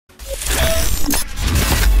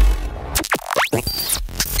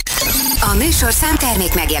A műsorszám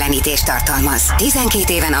termék megjelenítést tartalmaz.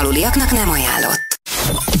 12 éven aluliaknak nem ajánlott.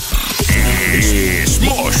 És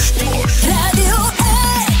most Rádió.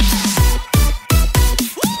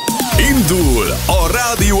 indul a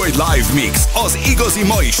Rádió egy live mix az igazi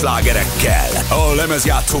mai slágerekkel. A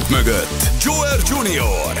lemezjátszók mögött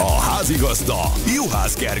JOERJUNIOR, a házigazda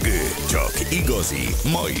Juhász Gergő. Csak igazi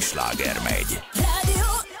mai sláger megy.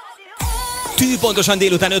 Pontosan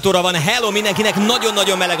délután 5 óra van. Hello mindenkinek,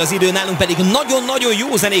 nagyon-nagyon meleg az idő, nálunk pedig nagyon-nagyon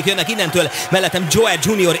jó zenék jönnek innentől. Mellettem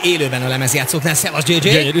JOERJUNIOR élőben a lemezjátszóknál. Szevasz JJ!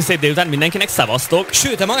 Gyönyörű szép délután mindenkinek, szevasztok!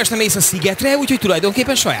 Sőt, te ma este mész a szigetre, úgyhogy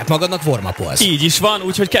tulajdonképpen saját magadnak warmapolsz. Így is van,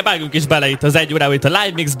 úgyhogy vágjunk is bele itt az egy órába itt a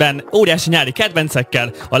Live Mixben, óriási nyári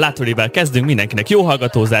kedvencekkel, a Látorivel kezdünk, mindenkinek jó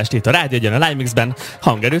hallgatózást itt a Rádió, a Live Mixben,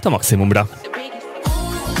 hangerőt a maximumra.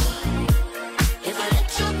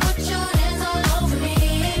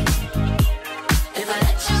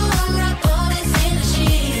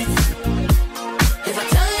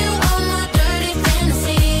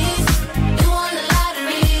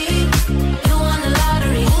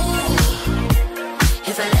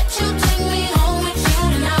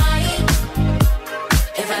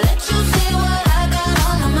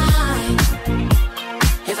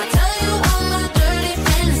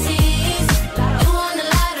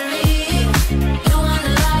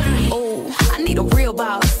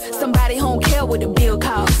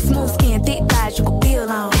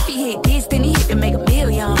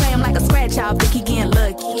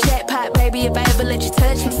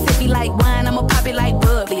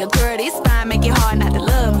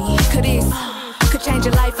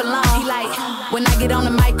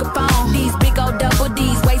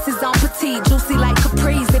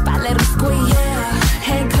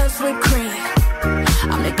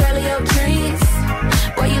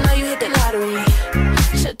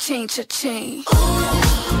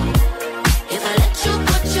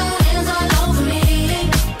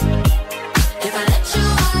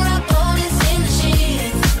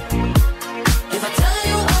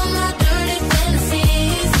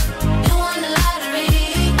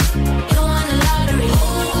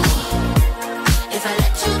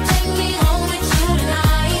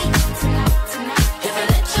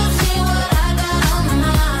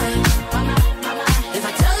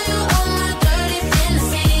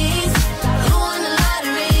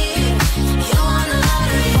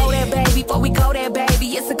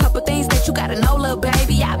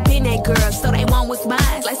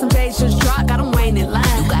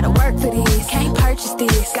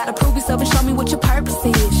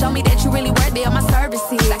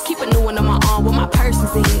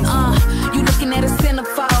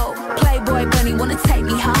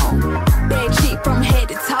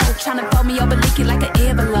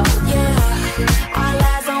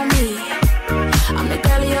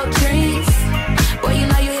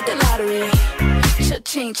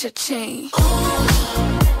 Cha-ching.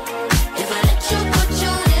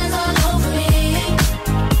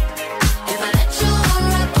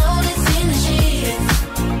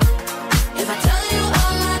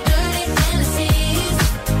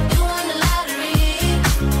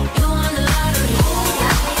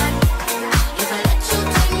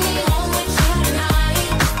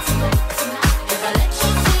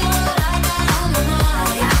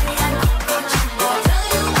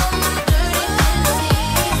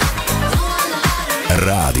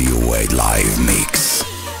 Rádió egy live mix.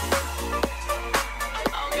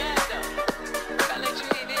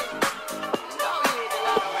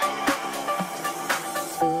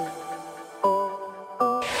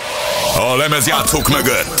 A lemezjátszók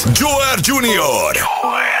mögött JOERJUNIOR.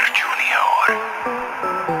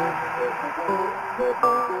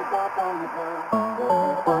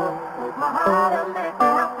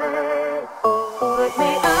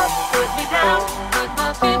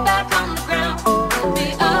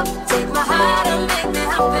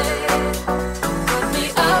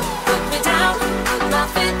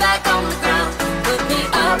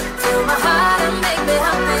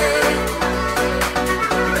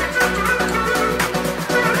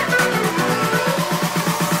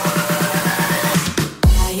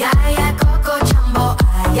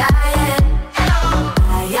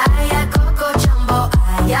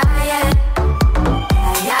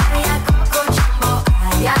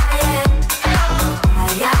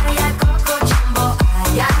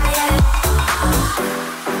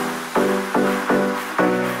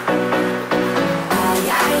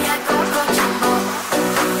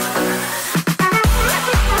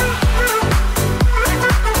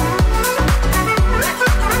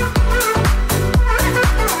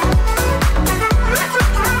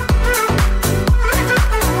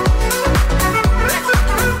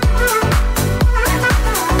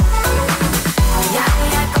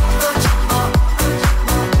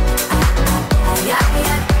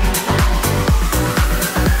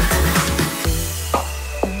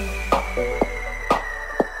 Put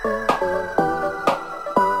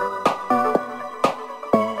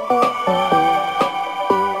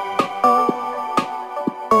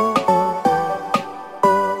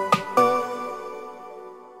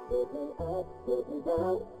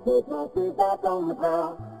my feet back on the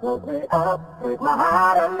ground. Put me up, take my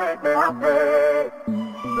heart and make me happy.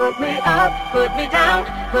 Put me up, put me down.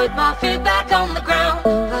 Put my feet back on the ground.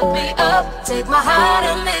 Put me up, take my heart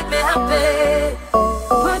and make me happy.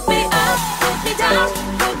 Put me up, put me down.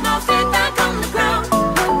 Put my feet back on the ground.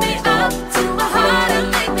 Put me up, take my heart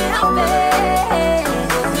and make me happy.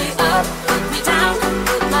 Put me up, put me down.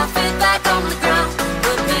 Put my feet back on the ground.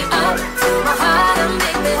 Put me up, take my heart and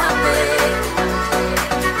make me happy.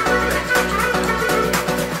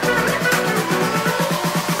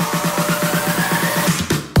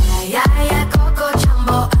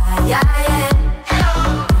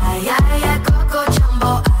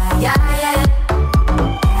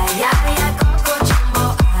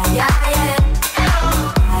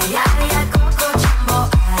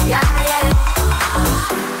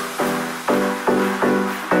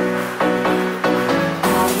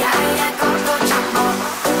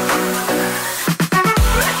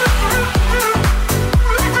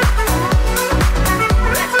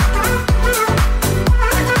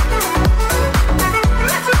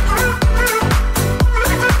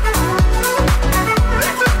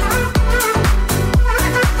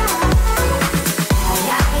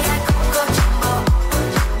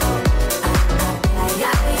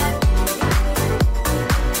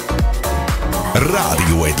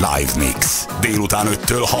 Rádió egy live mix. Délután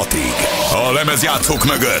 5-től 6-ig. A lemezjátszók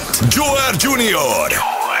mögött JOERJUNIOR.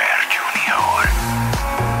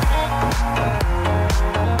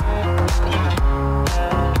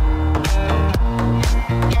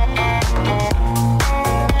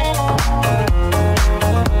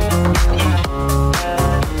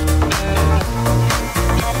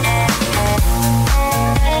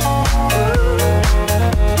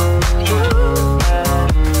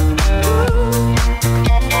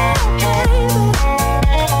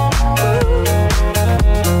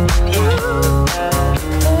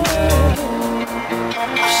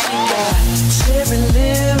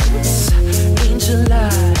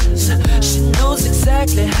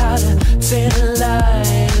 How to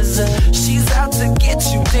tantalize. She's out to get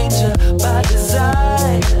you, danger by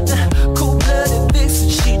design. Cold-blooded vixen,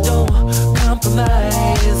 she don't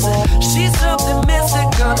compromise. She's something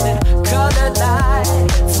mystical and color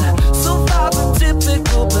lights. So far from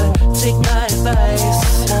typical, but take my advice.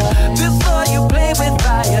 Before you play with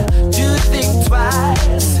fire, do think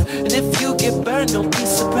twice. And if you get burned, don't be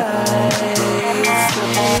surprised.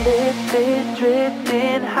 Lifted,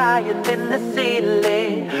 drifting higher than the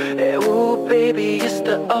ceiling. Ooh, baby, it's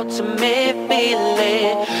the ultimate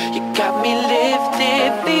feeling. You got me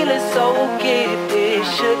lifted, feeling so gifted.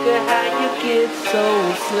 Sugar, how you get so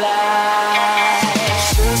fly?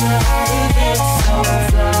 Sugar, how you get so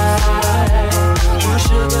fly? Ooh,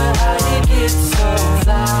 sugar, how you get so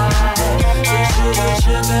fly? Sugar,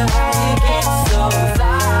 sugar, how you get so fly?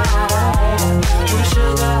 Ooh,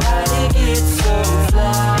 sugar, how you get so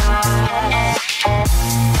fly?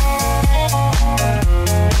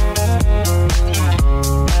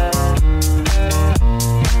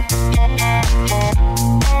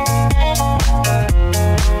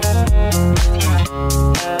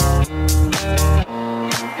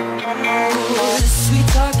 Sweet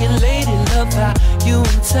talking lady, love how you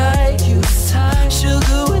and tight.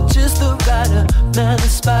 Sugar with just the right amount of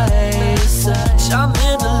spice.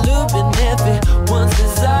 Charming, alluring, everyone's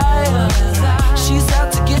desire. She's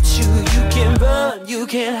out to get you, you can't run, you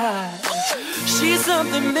can't hide. She's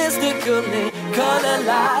something mystical and color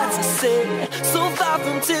lights. I say, so far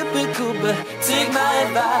from typical, but take my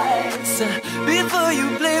advice. Before you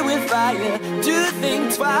play with fire, do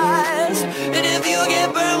think twice. And if you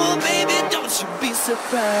get burned, well, baby, don't you be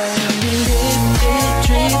surprised. You lifted,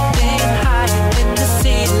 drifting higher than the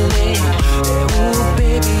ceiling. Ooh,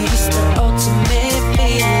 baby, it's the ultimate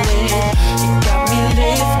feeling. You got me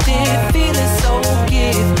lifted, feeling so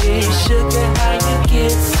gifted. Sugar, how you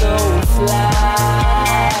get so fly?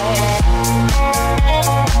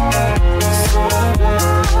 So fly.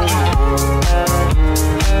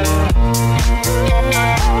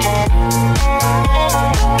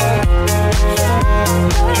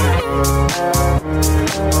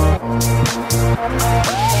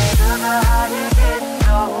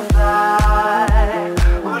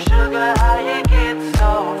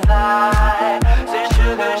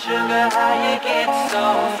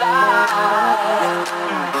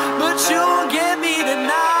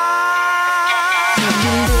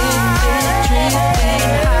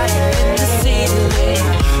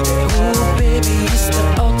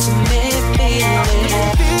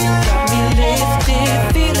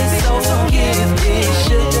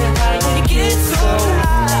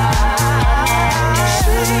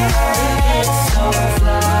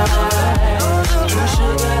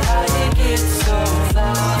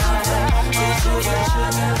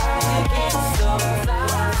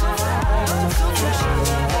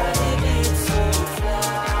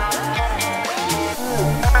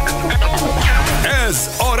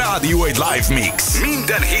 Live Mix.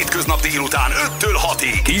 Minden hétköznap délután 5-től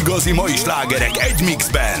 6-ig. Igazi mai slágerek egy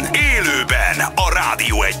mixben, élőben, a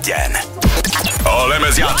Rádió 1-en. A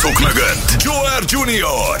lemezjátszók mögött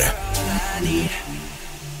JOERJUNIOR.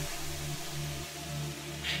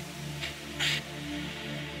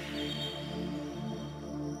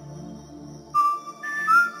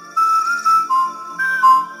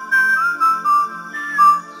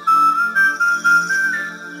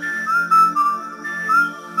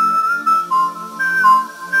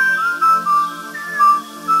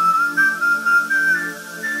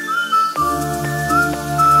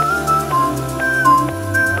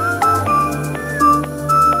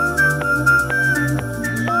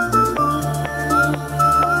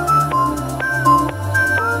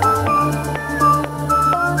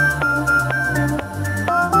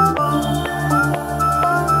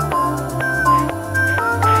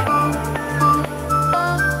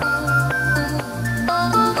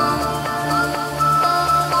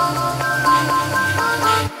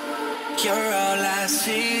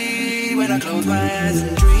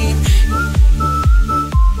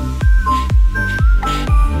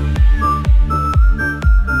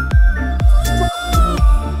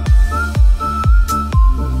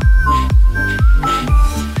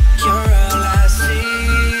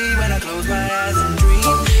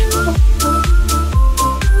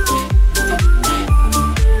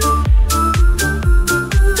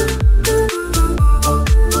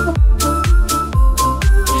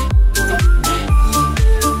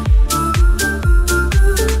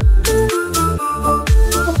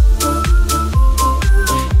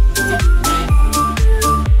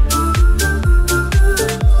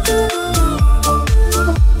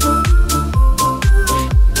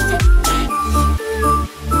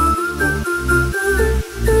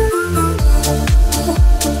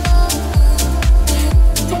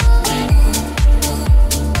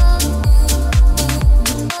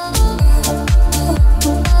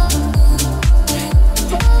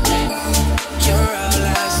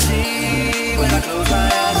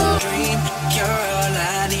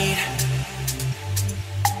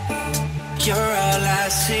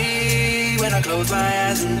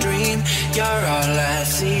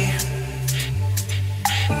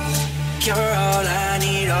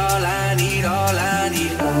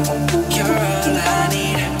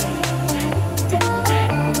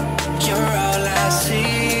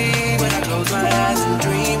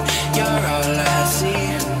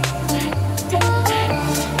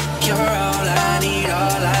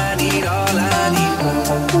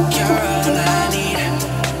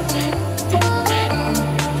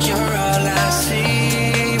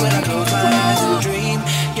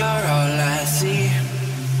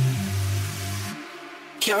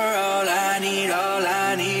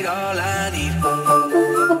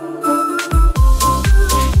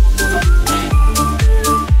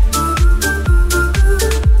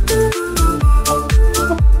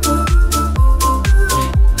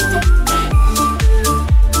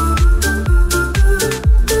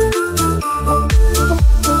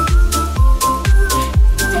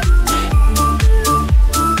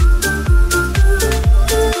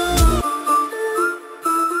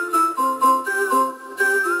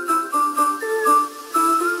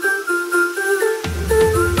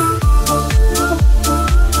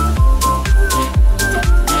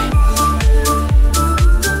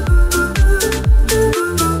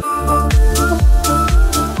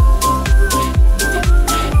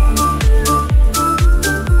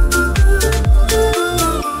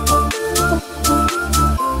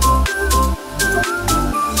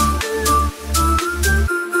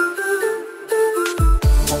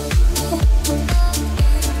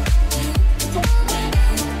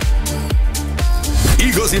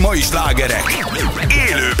 Mai slágerek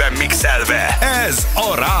élőben mixelve. Ez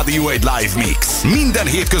a Rádió 1 Live Mix. Minden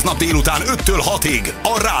hétköznap délután 5-től 6-ig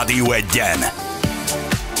a Rádió 1-en.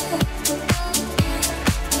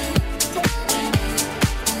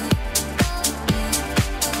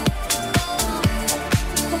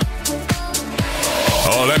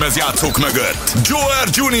 A lemezjátszók mögött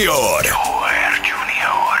JOERJUNIOR.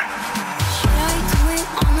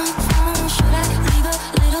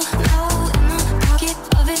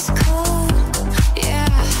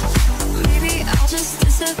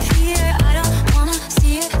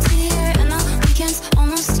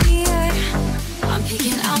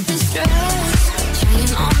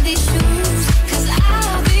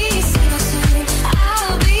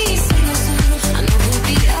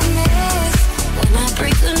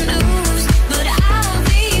 Break the news, but I'll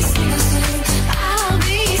be single soon.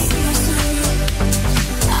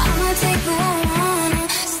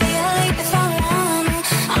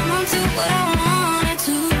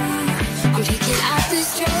 I'm picking out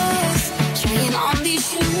this dress, trying on these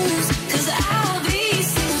shoes, 'cause I'll be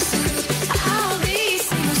single soon. I'll be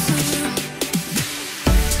single soon.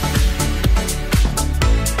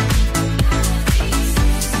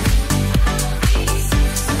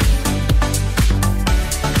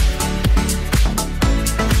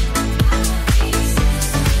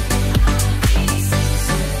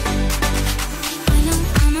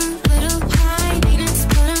 I'm a little high, maintenance,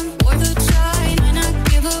 but I'm worth a try. Might not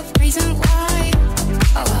give a reason why.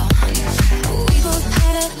 Oh well. We both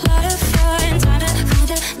had a lot of fun, time to find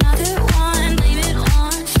another one. Blame it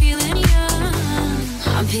on feeling young.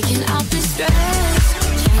 I'm picking out this dress,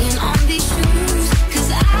 trying on these shoes, 'cause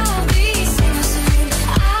I'll be single soon.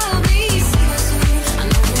 I'll be single soon. I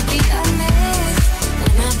know it'll be a mess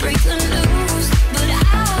when I break the news, but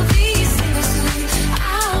I'll be single soon.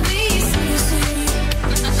 I'll be single soon.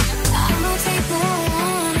 I'ma take what I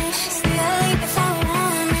want, stay late if I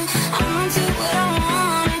want. I'ma do what I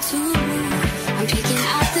want to. I'm picking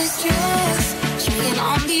out this dress, trying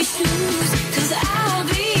on these shoes, 'cause I'll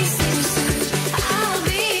be single soon. I'll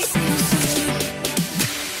be single soon. Yeah,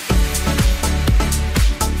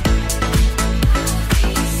 I'll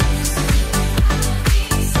be single soon. Yeah,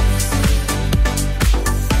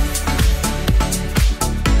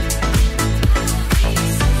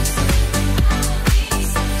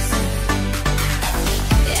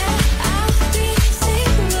 I'll be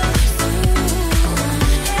single soon. Yeah,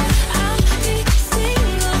 I'll be single soon.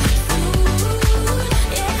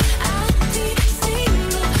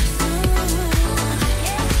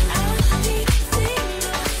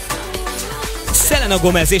 Selena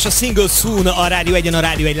Gomez és a Single Soon a Rádió 1-en, a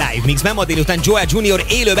Rádió 1 Live Mixben. Ma délután JOERJUNIOR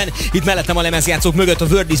élőben, itt mellettem a lemezjátszók mögött a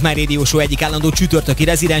World is My Radio Show egyik állandó csütörtöki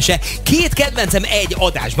rezidense. Két kedvencem egy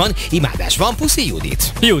adásban, imádás van, puszi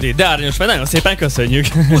Judit. Judit, de aranyos vagy, nagyon szépen köszönjük.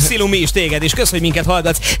 Puszilunk mi is téged, és kösz, hogy minket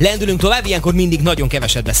hallgatsz. Lendülünk tovább, ilyenkor mindig nagyon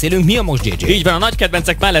keveset beszélünk. Mi a most, JJ? Így van, a nagy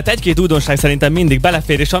kedvencek mellett egy-két újdonság szerintem mindig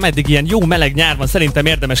belefér, és ameddig ilyen jó meleg nyár van, szerintem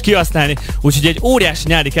érdemes kihasználni. Úgyhogy egy óriási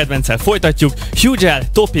nyári kedvenccel folytatjuk. Hugel,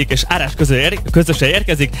 Topic és Árás közösen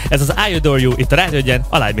érkezik. Ez az I Adore You itt a Rádió 1-en,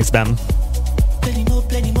 a Live Mixben. Plenty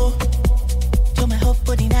more. You're my hope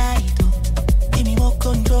for the night, oh. Give me more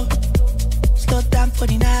control. Slow down for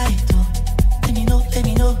the night, oh. Let me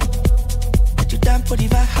know. That you down for the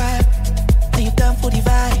vibe. That you down for the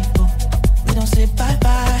vibe, oh. We don't say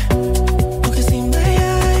bye-bye. You can see my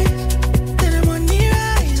eyes. That I'm on the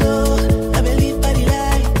rise, oh. I believe by the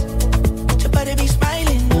light. Your body be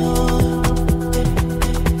smiling, oh.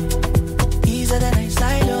 Easier than I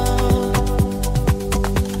silo.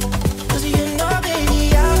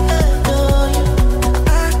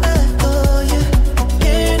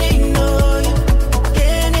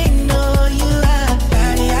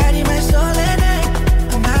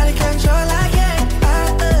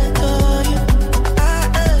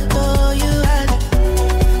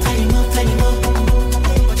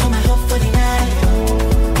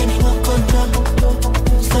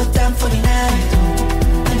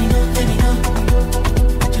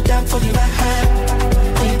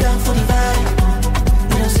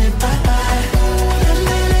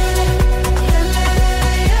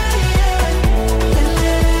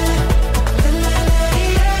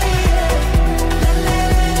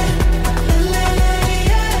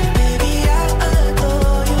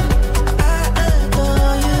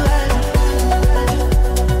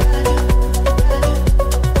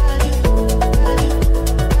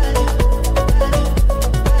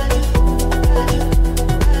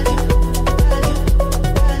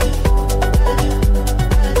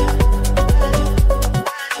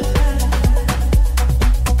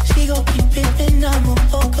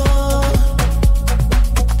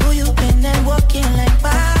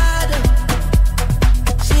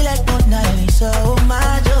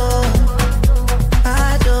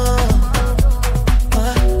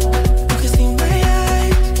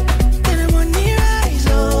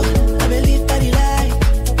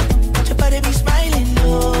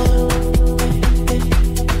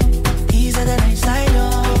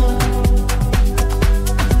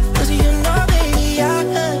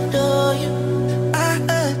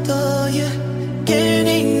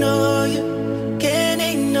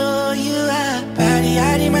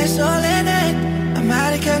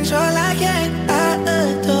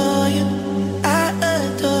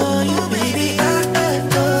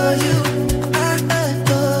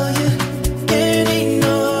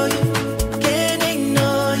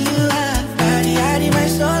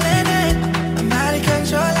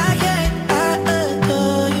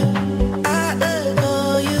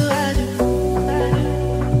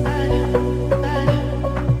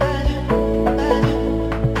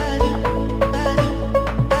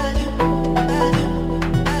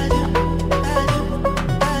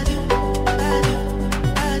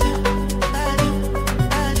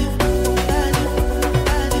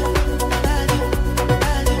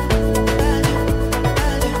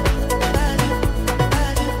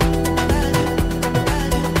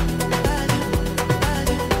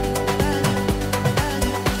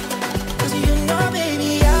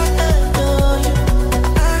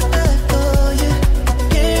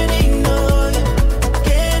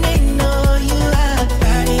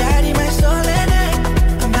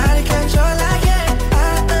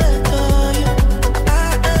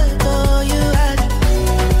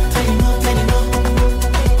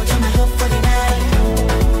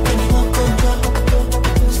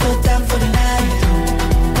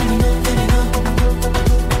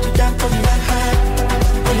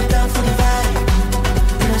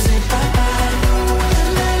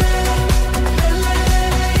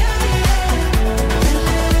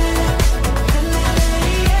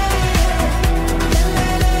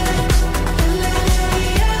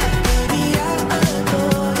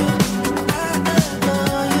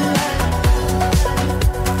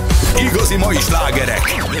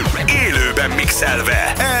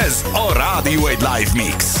 mixelve. Ez a Rádió egy Live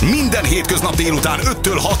Mix. Minden hétköznap délután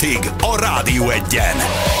 5-től 6-ig a Rádió 1-en.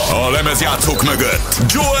 A lemezjátszók mögött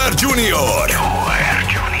JOERJUNIOR.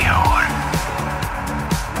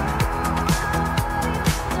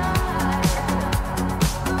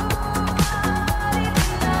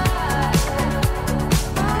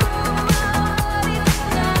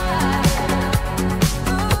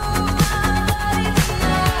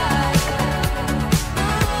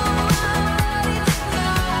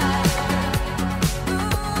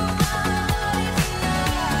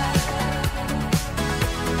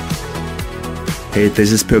 Hey,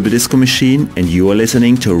 this is Purple Disco Machine, and you are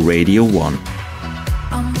listening to Radio 1.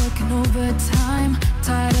 I'm working overtime,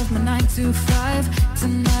 tired of my 9 to 5.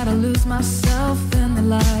 Tonight I lose myself in the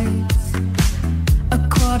lights.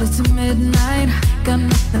 1:15, got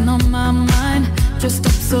nothing on my mind. Dressed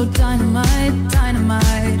up so dynamite,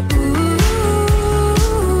 dynamite. Ooh,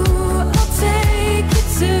 I'll take you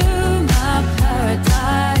to my paradise.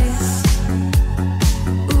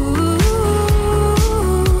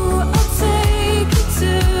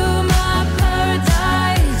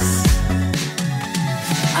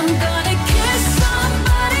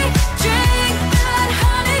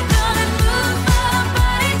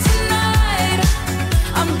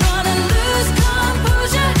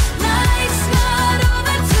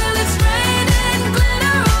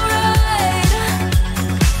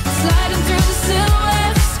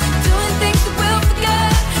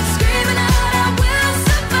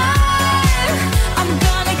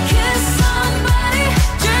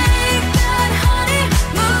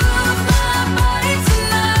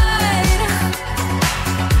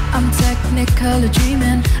 Color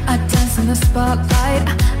dreaming, I dance in the spotlight.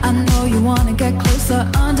 I know you wanna get closer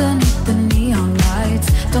underneath the neon lights.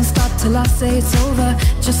 Don't stop till I say it's over.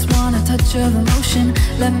 Just want a touch of emotion.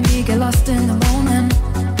 Let me get lost in the moment.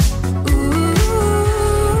 Ooh,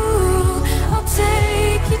 I'll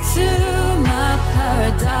take you to my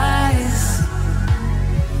paradise.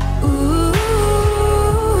 Ooh,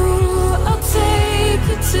 I'll take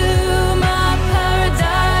you to my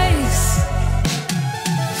paradise.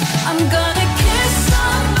 I'm gonna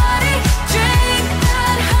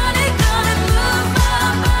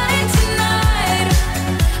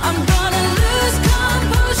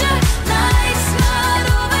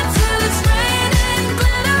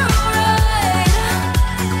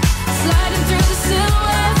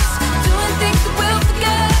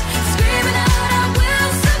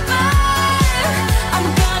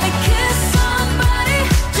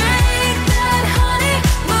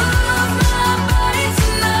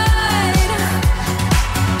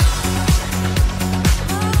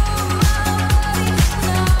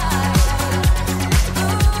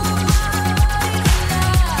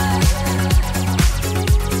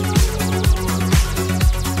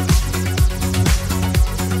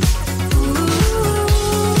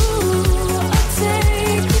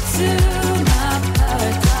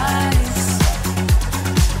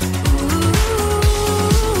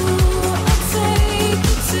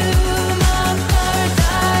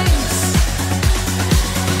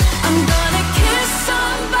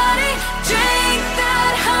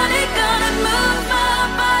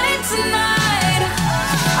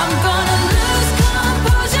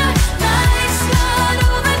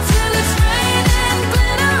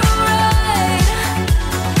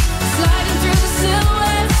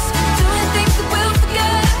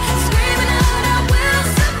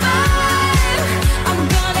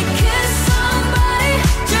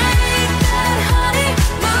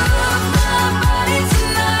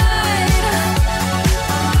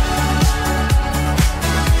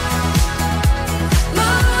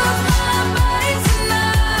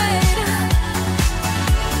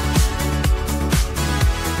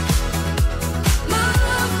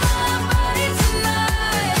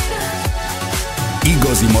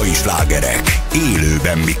Igazi mai slágerek,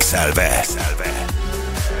 élőben mixelve.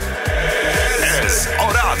 Ez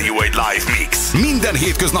a Rádió egy Live Mix. Minden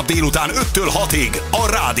hétköznap délután 5-től 6-ig a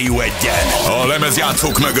Rádió 1-en. A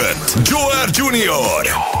lemezjátszók mögött JOERJUNIOR.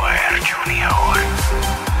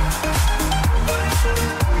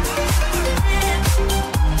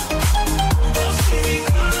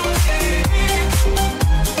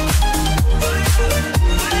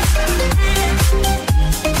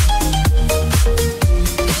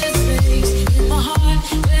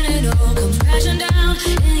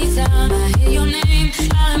 Anytime I hear your name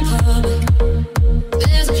out in public,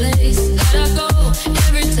 there's a place that I go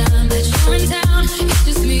every time that you're in town. It's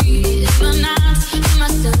just me, it's my nights, in my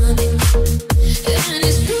stomach, and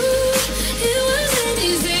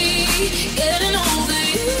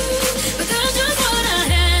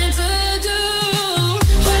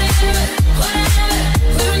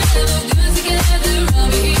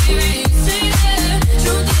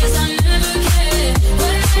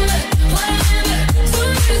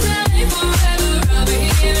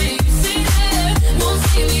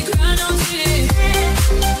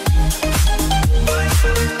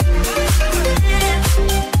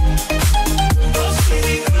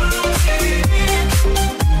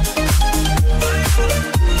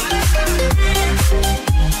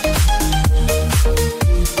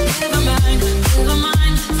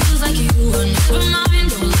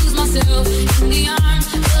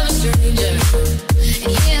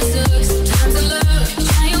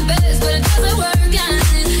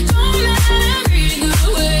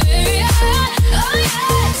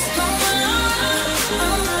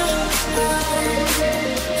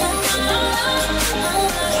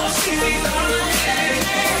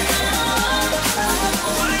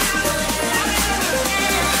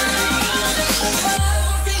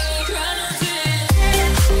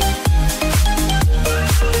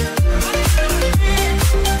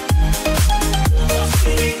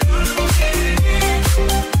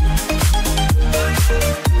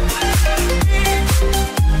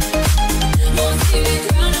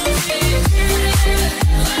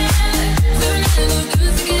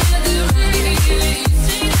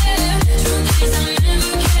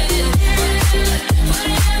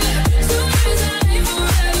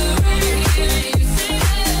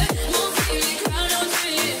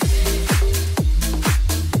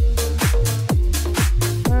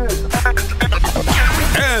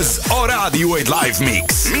Rádió egy live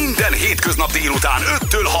mix. Minden hétköznap délután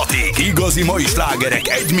 5-től 6-ig. Igazi mai slágerek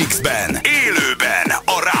egy mixben. Élőben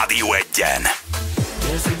a Rádió 1-en.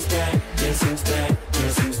 Guess who's back? Guess who's back?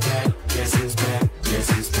 Guess who's back? Guess who's back? Guess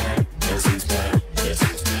who's back? Guess who's back? Guess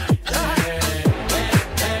who's back?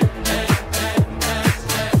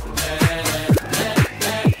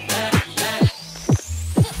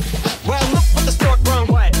 Well, look what the stork brung.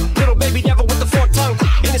 What? Little baby devil with the forked tongue.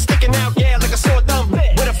 And it's sticking out, yeah, like a sore thumb.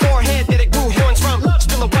 With a forehead that it grew horns from.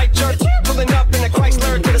 Still a white shirt, pulling up in a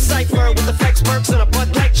Chrysler to the cipher with the flex perks and a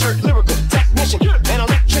Bud Light shirt. Lyrical technician, an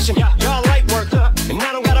electrician, y'all light work. And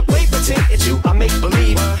I don't gotta play pretend, it's you I make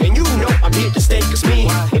believe. And you know I'm here to stay, cause me,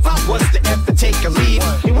 if I was to ever take a leave,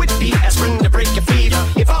 it would be aspirin to break your feet.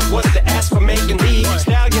 If I was to ask for making the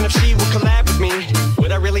stallion, if she would collab with me,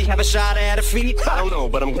 would I really have a shot at her feet? I don't know,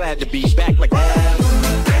 but I'm glad to be back like that.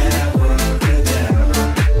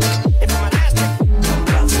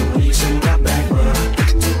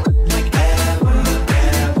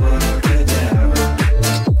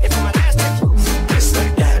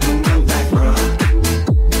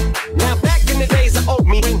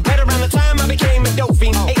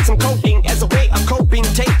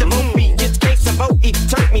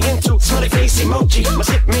 Emoji, my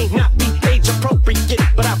shit may not be age appropriate,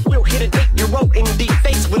 but I will hit an 8-year-old in the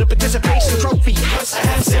face with a participation trophy. Yes, I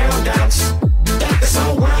have zero doubts that this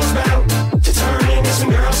whole world's bound to turn into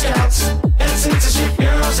some Girl Scouts and censorship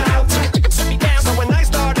girls out. So when I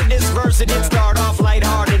started this verse, it did start off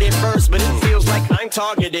lighthearted at first, but it feels like I'm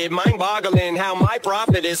targeted, mind-boggling how my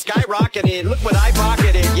profit is skyrocketed. Look what I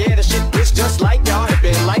pocketed, yeah, the shit is just like y'all have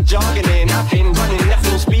been, like jogging in. I've been running at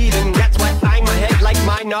full speed, and that's why I'm ahead like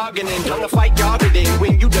my noggin. And come to fight dogged in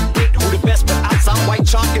when you debate who the best, but outside white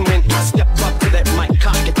chalk, and when I step up to that mic,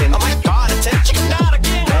 cock it then. Oh my God, attention, not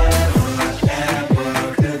again.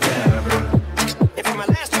 If you're my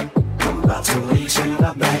last trick, I'm about to reach in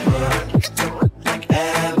the back room. Like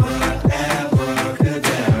abracadabra.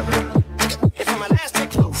 If you're my last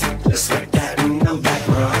trick, just like that in the back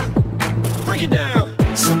room. Break it down.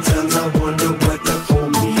 Sometimes I wonder what the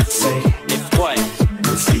homie say. If what?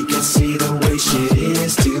 If he can see the way shit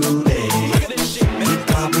is today. He'd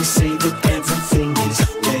probably say that everything is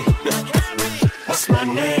gay. What's my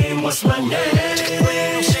name? What's my name?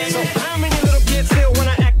 So how many little kids still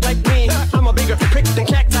wanna act like me? I'm a bigger prick than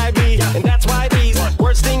cacti bee, and that's why these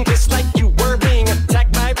words sting just like you were being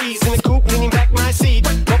attacked by bees in the coop, leaning back my seat.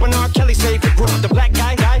 Open R. Kelly's favorite group, the black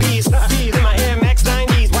guy bees. Feed in my Air Max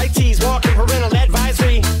 90s, white tees, walking parental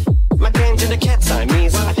advisory. My tangent to cat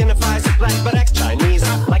Siamese identifies as black but ex Chinese.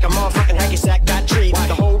 Like a motherfucking hacky sack got treat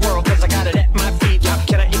the whole world cause I got it at my feet.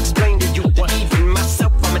 Can I explain to you that even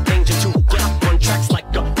myself I'm a danger to get up on tracks like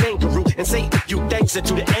a kangaroo and say you thanks to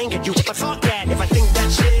the anger you. But fuck that, if I think that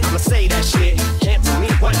shit, I'ma say that shit. Can't tell me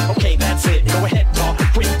what, okay that's it. Go ahead, talk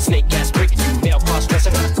quick, snake ass prick, you male cross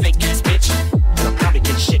dresser, fake ass bitch. And I'll probably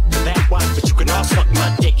get shit for that one, but you can all suck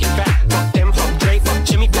my dick. In fact, fuck them, fuck Dre, fuck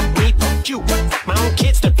Jimmy, fuck me, fuck you. Fuck my own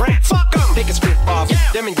kids, the brats. Fuck them, biggest group off,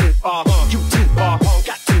 them and you off. You two are,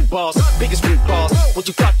 got two balls, biggest group balls. What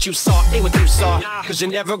you thought you saw, ain't what you saw. Cause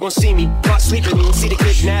you're never gonna see me caught sleeping and see the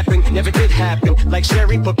kidnapping. Never did happen, like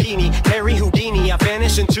Sherry Papini, Harry Houdini. I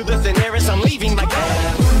vanish into the thin air as I'm leaving like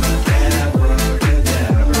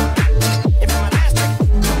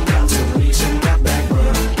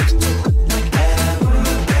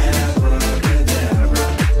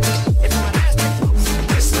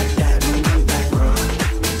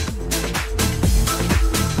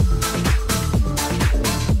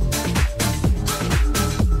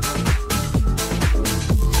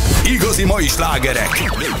Igazi mai slágerek,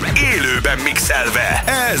 élőben mixelve.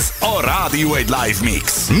 Ez a Rádió egy live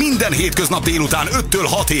mix. Minden hétköznap délután 5-től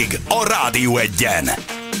 6-ig a Rádió 1-en.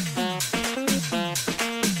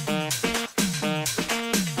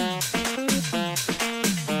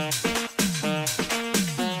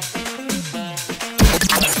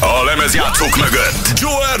 A lemezjátszók mögött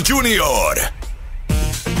JOERJUNIOR.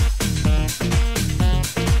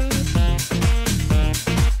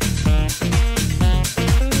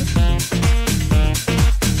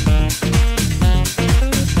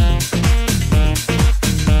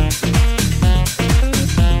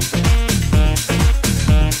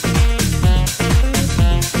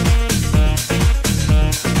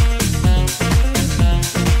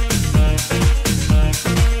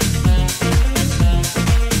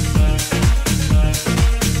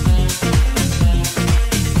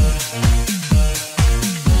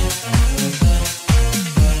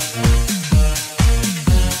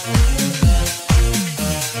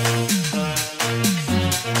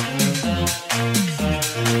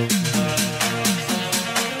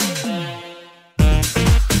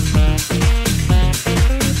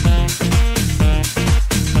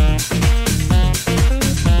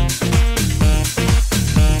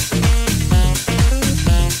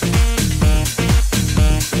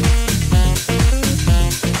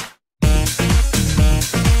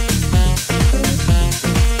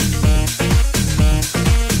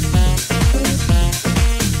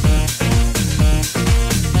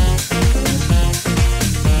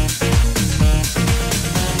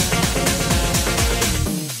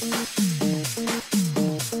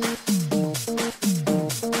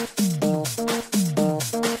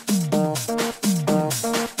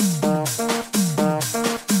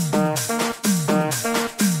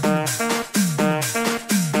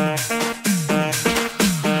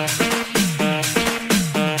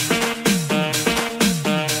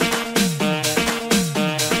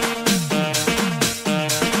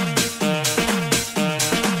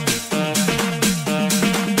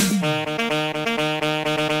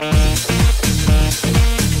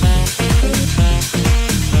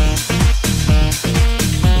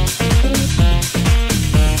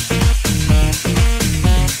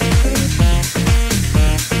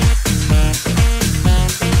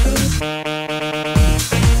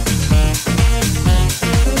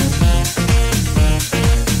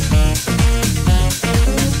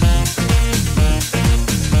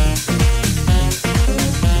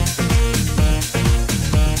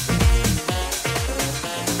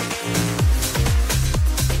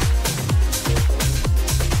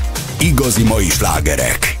 igazi mai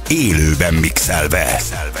slágerek, élőben mixelve.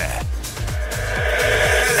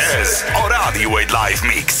 Ez a Rádió egy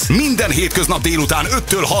Live Mix. Minden hétköznap délután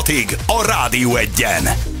 5-től 6-ig a Rádió 1-en.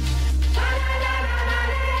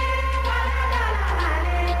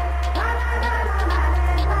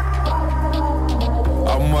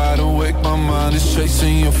 I'm wide awake, my mind is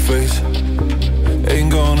chasing your face.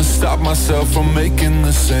 Ain't gonna stop myself from making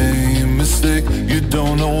the same mistake. You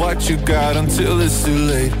don't know what you got until it's too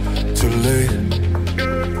late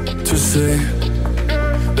to say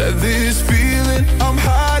that this feeling I'm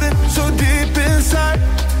hiding so deep inside,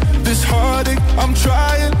 this heartache I'm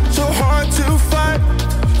trying so hard to fight.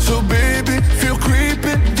 So baby, feel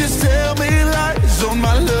creeping, just tell me lies on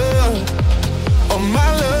my love, on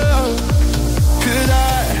my love. Could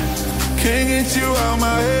I can't get you out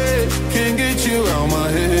my head, can't get you out my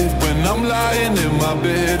head. When I'm lying in my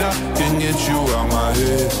bed, I can't get you out my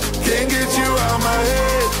head, can't get you out my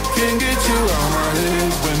head, can't get you out my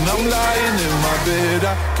head. When I'm lying in my bed,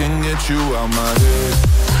 I can't get you out my head.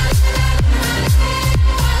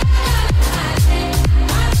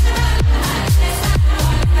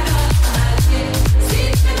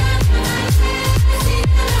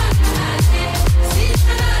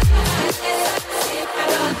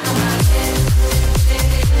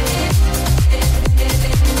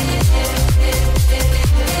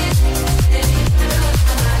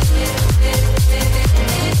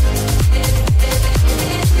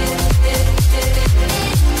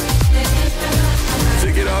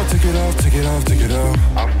 Take it off.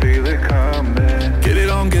 I feel it coming. Get it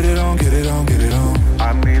on, get it on, get it on, get it on.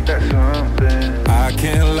 I need that something. I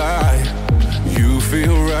can't lie, you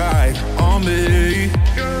feel right on me,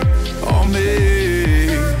 on me.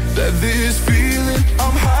 That this feeling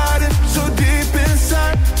I'm hiding so deep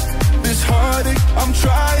inside, this heartache I'm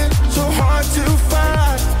trying so hard to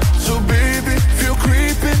find. So baby, feel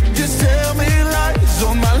creeping, just tell me lies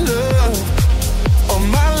on my love, on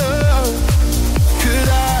my love. Could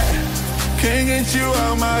I can't get you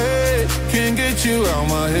out my head, can't get you out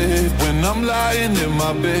my head. When I'm lying in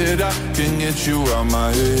my bed, I can't get you out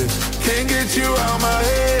my head, can't get you out my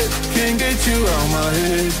head, can't get you out my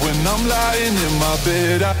head. When I'm lying in my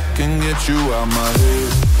bed, I can't get you out my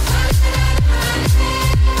head.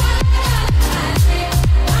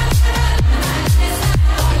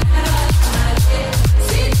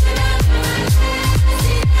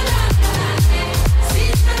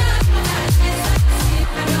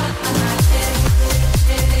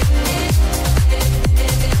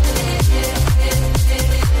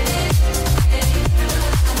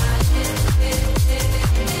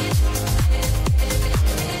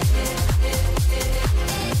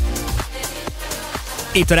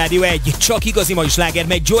 Itt a Rádió 1, csak igazi mai sláger,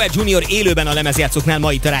 megy JOERJUNIOR élőben a lemezjátszóknál,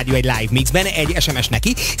 ma itt a Rádió 1 Live Mixben, egy SMS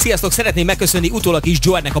neki. Sziasztok, szeretném megköszönni utólag is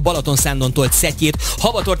Joernek a Balatonszándon tolt szettjét,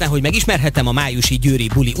 havatortán, hogy megismerhettem a májusi győri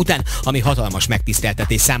buli után, ami hatalmas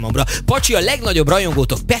megtiszteltetés számomra. Pacsi, a legnagyobb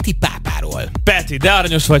rajongótok Peti pápáról. Peti, de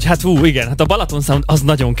aranyos vagy, hát igen, hát a Balatonszánd az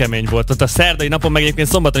nagyon kemény volt. Ott a szerdai napon, meg egyébként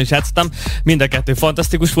szombaton is játszottam, mind a kettő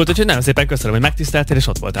fantasztikus volt, úgyhogy nagyon szépen köszönöm, hogy megtiszteltél és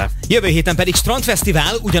ott voltál. Jövő héten pedig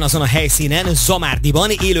Strandfesztivál, ugyanazon a helyszínen, Zamárdiban,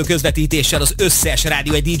 élő közvetítéssel az összes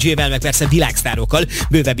Rádió 1 DJ-vel, meg persze világsztárokkal.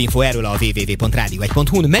 Bővebb info erről a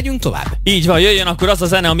www.radio1.hu-n. Megyünk tovább. Így van, jöjjön akkor az a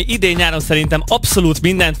zene, ami idén-nyáron szerintem abszolút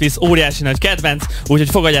mindent visz, óriási nagy kedvenc, úgyhogy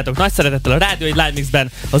fogadjátok nagy szeretettel a Rádió 1 Live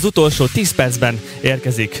Mixben. Az utolsó 10 percben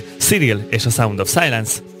érkezik Cyril és a Sound of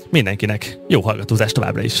Silence. Mindenkinek jó hallgatózást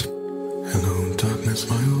továbbra is. Hello, darkness,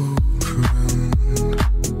 my old friend.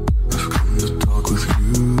 I've come to talk with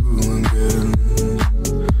you again.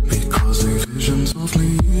 Because a vision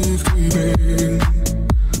softly creeping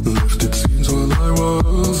lifted scenes while I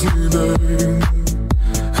was sleeping.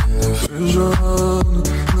 And the vision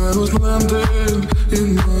that was planted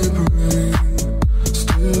in my brain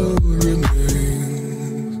still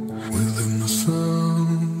remains within the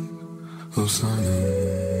sound of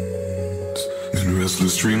silence. In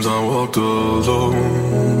restless dreams I walked alone,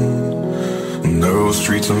 narrow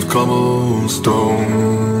streets of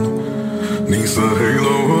cobblestone. 'Neath the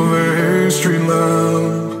halo of a street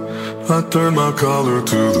lamp, I turned my collar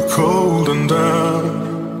to the cold and damp.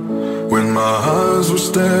 When my eyes were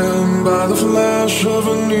stabbed by the flash of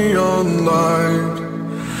a neon light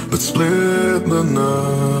that split the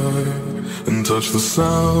night and touched the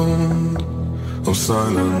sound of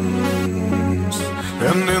silence.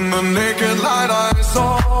 And in the naked light I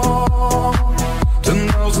saw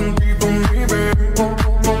 10,000 people leaving,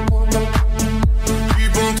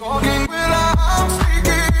 people talking without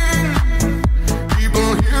speaking, people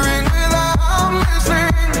hearing without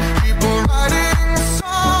listening, people writing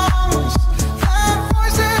songs that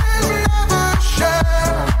voices never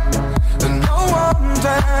share, and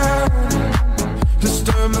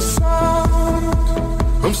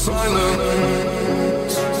sound of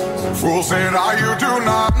silence. Fools say that you do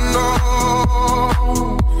not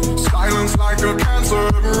know. Silence like a cancer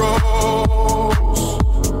grows.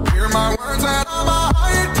 Hear my words and I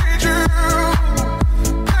might teach you.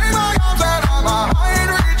 Play my arms and I might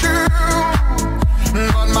reach you.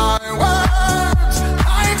 But my words,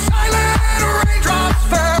 like silent raindrops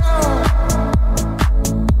fell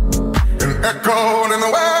and echoed in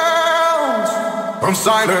the wells of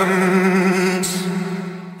silence.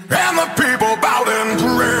 And the people bowed and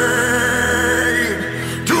prayed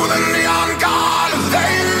to the neon god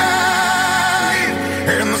they made.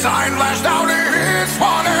 And the sign flashed out its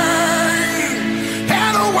warning,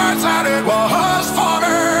 and the words that it was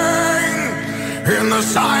forming. And the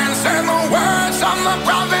sign said the words of the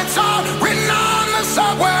prophets are written on the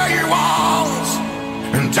subway walls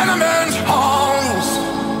and tenement halls,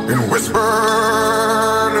 and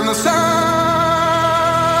whispered in the sound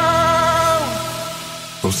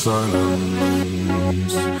of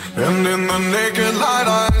silence. And in the naked light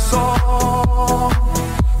I saw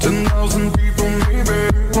 10,000 people maybe.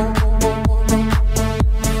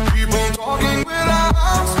 People talking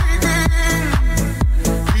without speaking.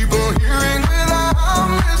 People hearing without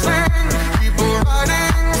listening. People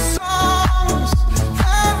writing songs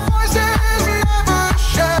that voices never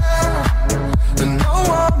share. And no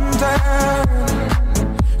one dared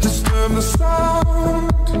disturb the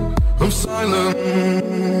sound of silence.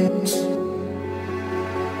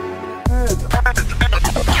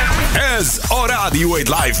 Ez a Rádió egy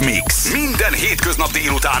Live Mix. Minden hétköznap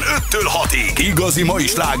délután 5-től 6-ig. Igazi mai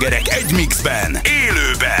slágerek egy mixben,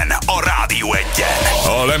 élőben a Rádió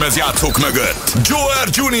 1-en. A lemezjátszók mögött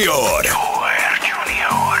JOERJUNIOR.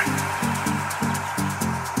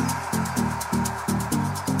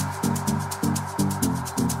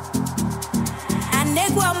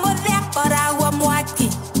 Anegwa modekora wa mwaki.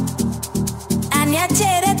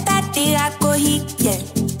 Anyachere tati ako hike.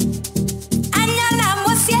 Anyana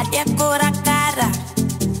mosia de kora cara.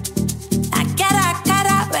 Akara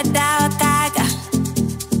cara without taga.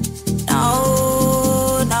 No,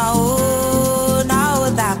 no, no,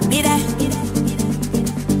 that be that.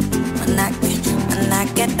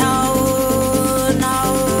 Manake, no, no,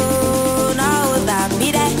 no, that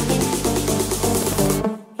be that.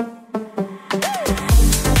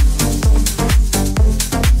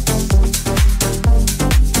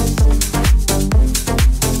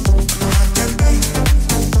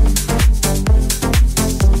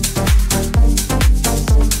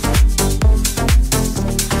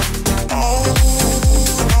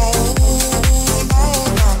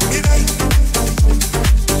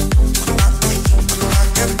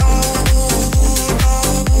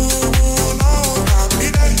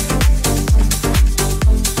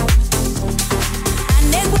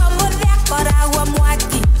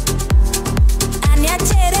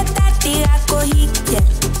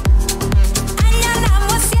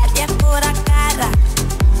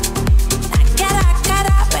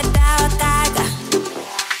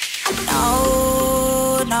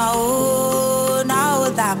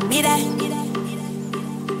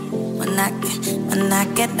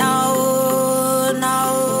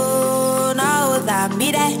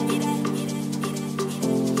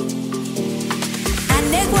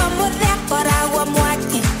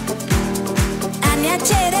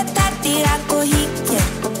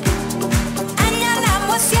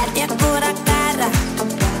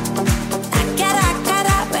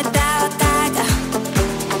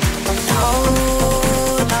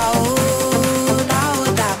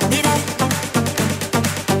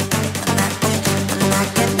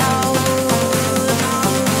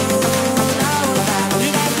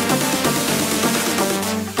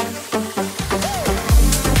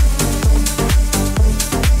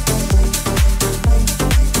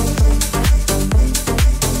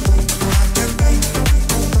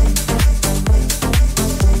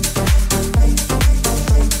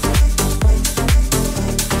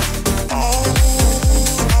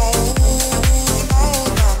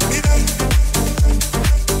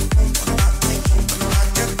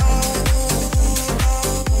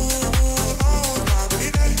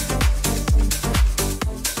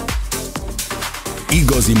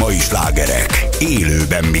 Igazi mai slágerek,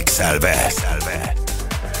 élőben mixelve.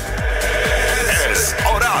 Ez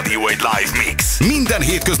a Rádió egy Live Mix. Minden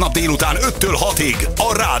hétköznap délután 5-től 6-ig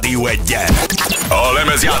a Rádió 1-en. A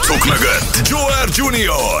lemezjátszók mögött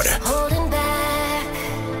JOERJUNIOR.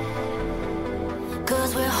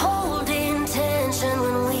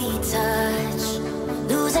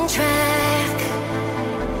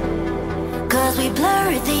 Cause we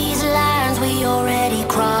blurred these lines we already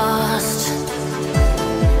crossed.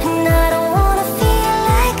 And I don't wanna feel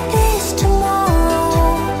like this.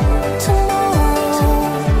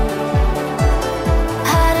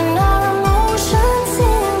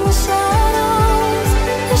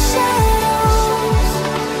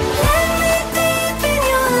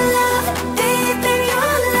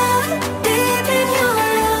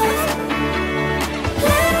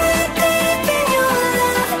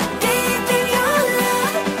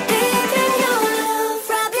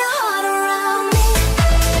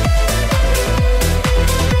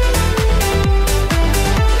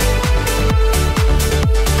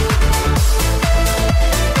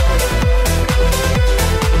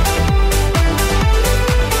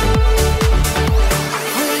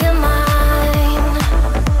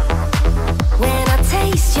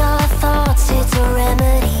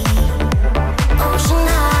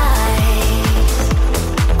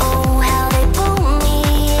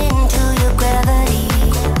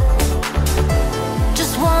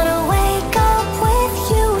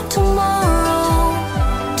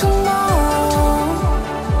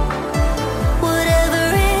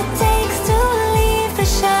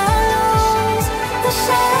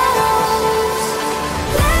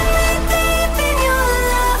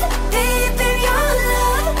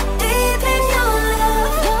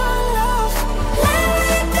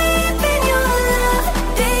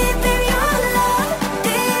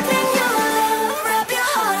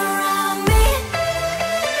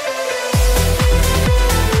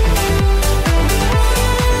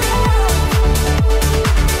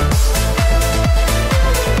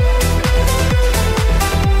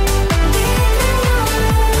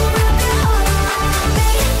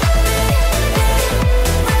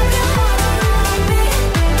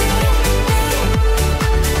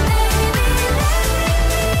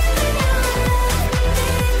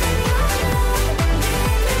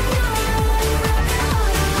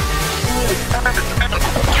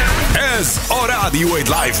 egy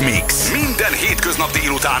Live Mix. Minden hétköznap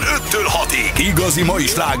délután 5-től 6-ig. Igazi mai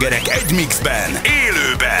slágerek egy mixben,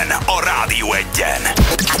 élőben, a Rádió 1-en.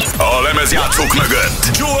 A lemezjátszók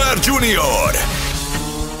mögött JOERJUNIOR.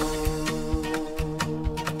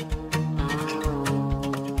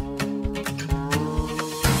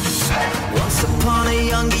 Upon a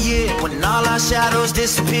younger year, when all our shadows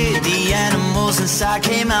disappeared, the animals inside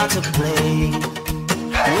came out to play.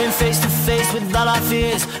 Went face to face with all our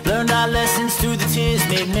fears, learned our lessons through the tears,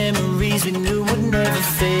 made memories we knew would never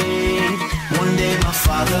fade. One day my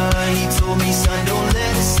father, he told me, son, don't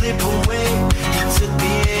let it slip away. He took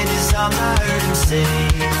me in his arms, I heard him say,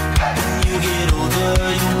 when you get older,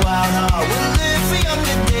 your wild heart will live for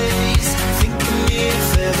younger days. Think of me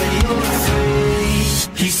if ever you're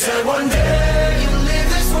afraid. He said one day you'll leave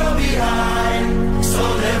this world behind, so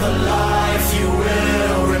live a life you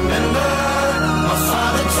will remember. My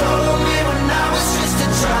father told me when I was just a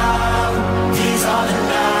child, these are the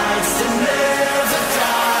nights that never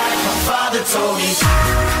die. My father told me.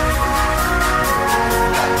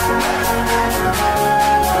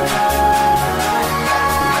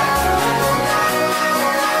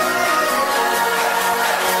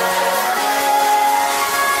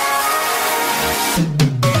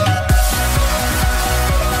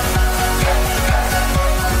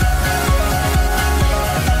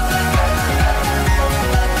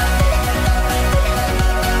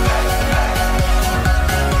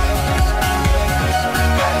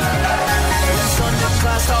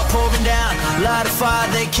 Light a fire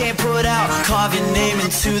they can't put out, carve your name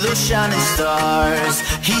into those shining stars.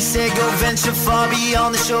 He said go venture far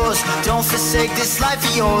beyond the shores, don't forsake this life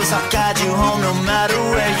of yours. I'll guide you home no matter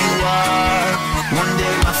where you are. One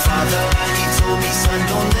day my father, he told me, son,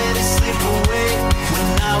 don't let it slip away. When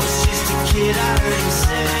I was just a kid I heard him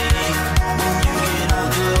say, when you get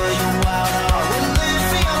older your wild heart will live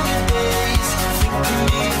for younger days. Think of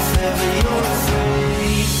me if ever you're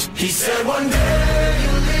afraid. He said one day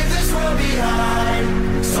you'll leave this world behind,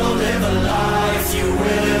 so live a life you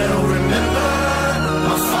will remember.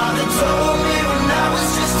 My father told me when I was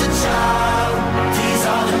just a child, these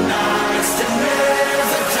are the nights that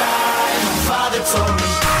never die. My father told me.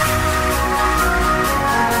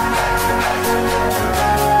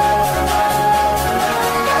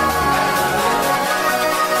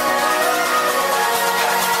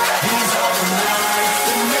 These are the nights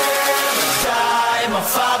that never die. My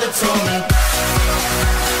father told me.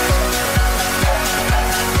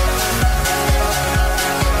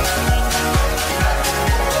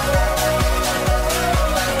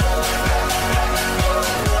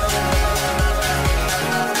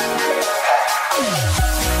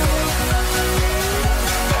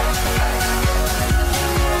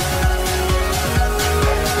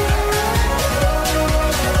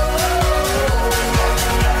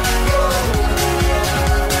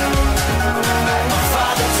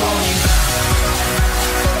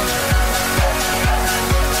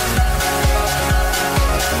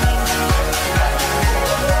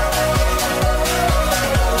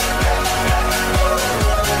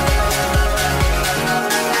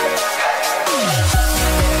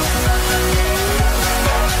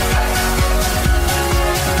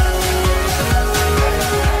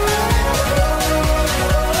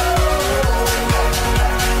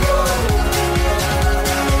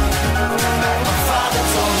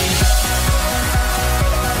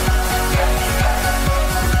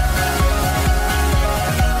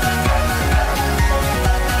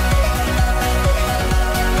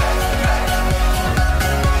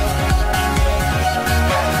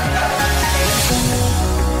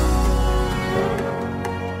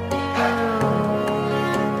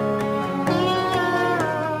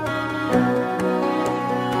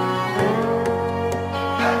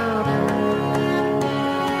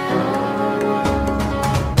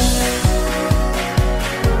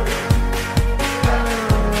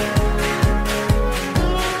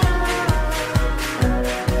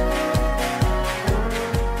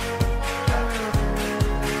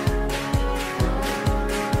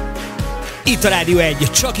 Itt a Rádió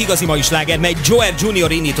 1, csak igazi mai sláger, mely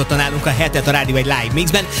JOERJUNIOR indította nálunk a hetet a Rádió 1 Live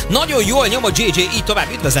Mixben. Nagyon jól nyom a JJ, így tovább.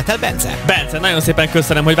 Üdvözlettel, Bence! Bence, nagyon szépen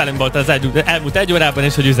köszönöm, hogy velünk volt az elmúlt egy órában,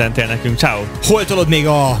 és hogy üzentél nekünk. Ciao. Hol tolod még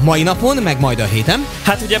a mai napon, meg majd a héten?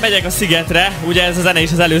 Hát ugye megyek a Szigetre, ugye ez a zene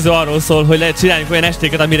is az előző arról szól, hogy lehet csinálni olyan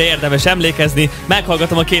estéket, amire érdemes emlékezni.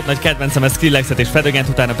 Meghallgatom a két nagy kedvencemet, Skrillexet és Fredögent,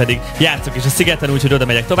 utána pedig játszok is a Szigeten, úgyhogy oda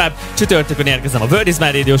megyek tovább. Csütörtökön érkezem a World is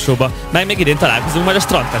My Radio Show-ba, meg még idén találkozunk majd a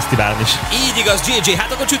Strandfesztiválon is. Így igaz, JJ,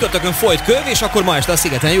 hát akkor csütörtökön folyt köv, és akkor ma este a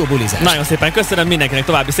Szigeten jó bulizást. Nagyon szépen köszönöm, mindenkinek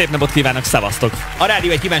további szép napot kívánok, szevasztok! A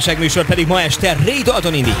Rádió 1 kívánságműsor pedig ma este Ray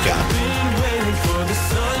Dalton indítja.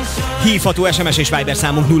 Hívható SMS és Viber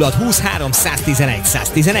számunk 0620 111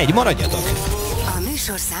 111. Maradjatok! A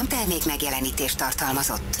műsorszám termék megjelenítést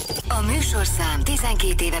tartalmazott. A műsorszám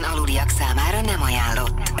 12 éven aluliak számára nem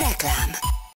ajánlott. Reklám.